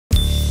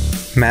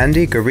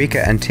Mandy,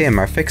 Garika and Tim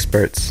are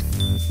Fixperts.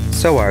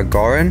 So are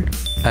Goran,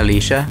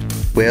 Alicia,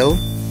 Will,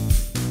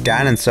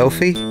 Dan and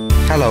Sophie.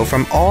 Hello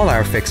from all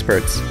our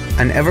Fixperts,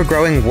 an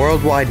ever-growing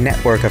worldwide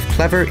network of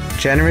clever,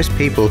 generous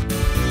people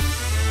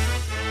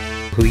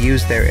who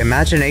use their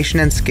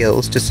imagination and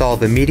skills to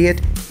solve immediate,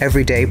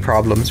 everyday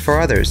problems for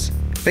others.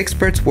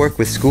 Fixperts work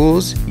with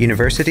schools,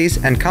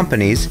 universities and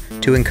companies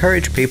to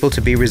encourage people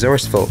to be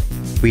resourceful.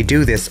 We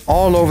do this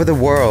all over the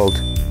world,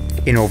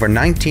 in over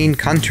 19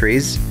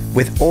 countries,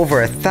 with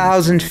over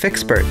 1,000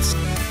 Fixperts.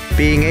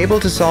 Being able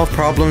to solve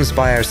problems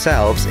by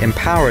ourselves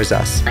empowers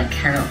us. I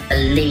cannot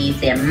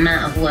believe the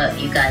amount of work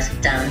you guys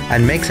have done.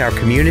 And makes our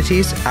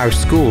communities, our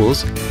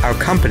schools, our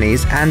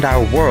companies and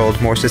our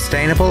world more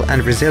sustainable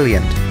and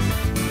resilient.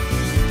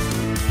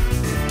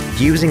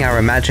 Using our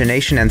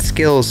imagination and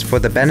skills for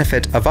the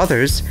benefit of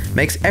others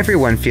makes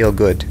everyone feel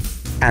good,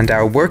 and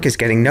our work is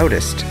getting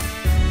noticed.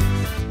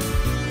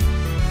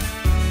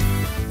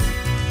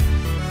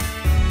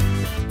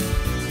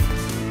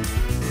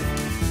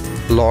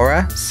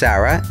 Laura,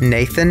 Sarah,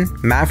 Nathan,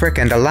 Maverick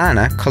and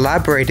Alana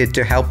collaborated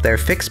to help their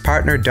Fix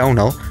partner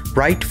Donal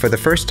write for the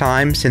first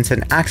time since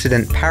an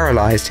accident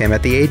paralysed him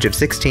at the age of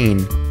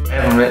 16. I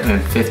haven't written in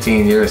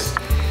 15 years.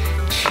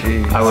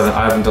 Jeez.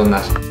 I haven't done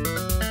that.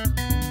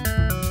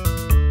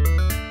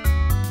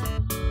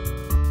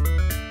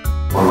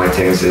 One of my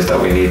things is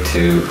that we need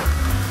to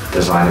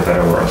design a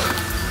better world.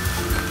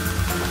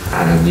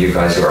 And you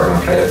guys are going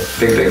to play a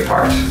big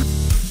part.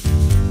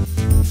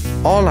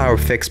 All our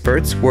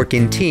Fixperts work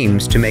in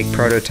teams to make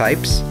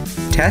prototypes,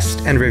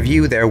 test and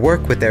review their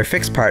work with their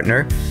Fix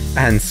partner,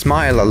 and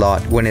smile a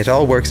lot when it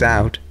all works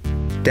out.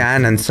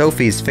 Dan and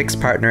Sophie's Fix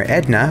partner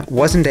Edna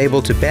wasn't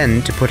able to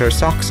bend to put her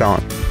socks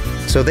on,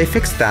 so they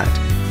fixed that.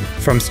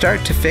 From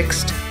start to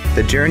fixed,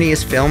 the journey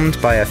is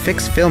filmed by a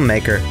Fix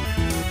filmmaker.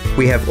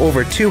 We have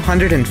over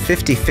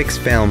 250 Fix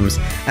films,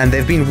 and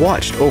they've been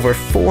watched over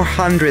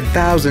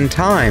 400,000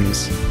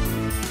 times.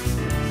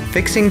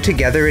 Fixing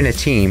together in a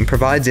team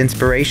provides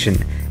inspiration,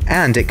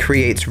 and it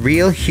creates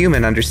real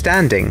human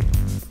understanding.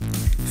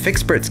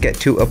 Fixperts get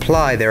to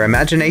apply their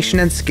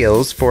imagination and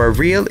skills for a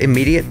real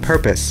immediate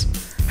purpose.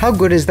 How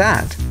good is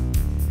that?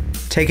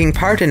 Taking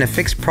part in a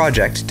Fix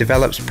project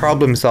develops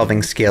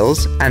problem-solving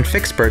skills, and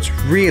Fixperts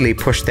really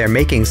push their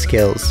making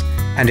skills.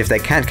 And if they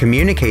can't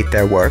communicate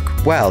their work,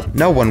 well,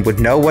 no one would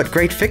know what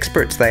great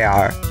Fixperts they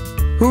are.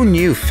 Who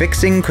knew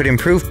fixing could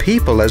improve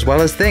people as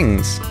well as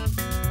things?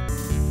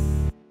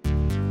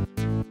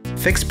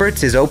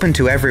 Fixperts is open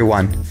to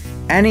everyone,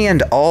 any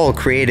and all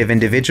creative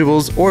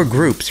individuals or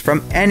groups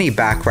from any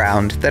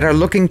background that are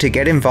looking to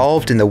get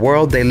involved in the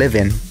world they live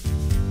in.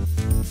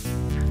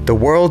 The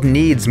world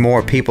needs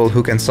more people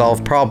who can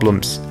solve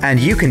problems, and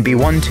you can be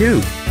one too.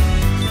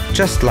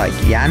 Just like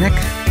Yannick,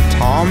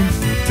 Tom,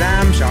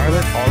 Sam,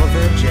 Charlotte,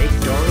 Oliver, Jake,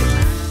 Doris,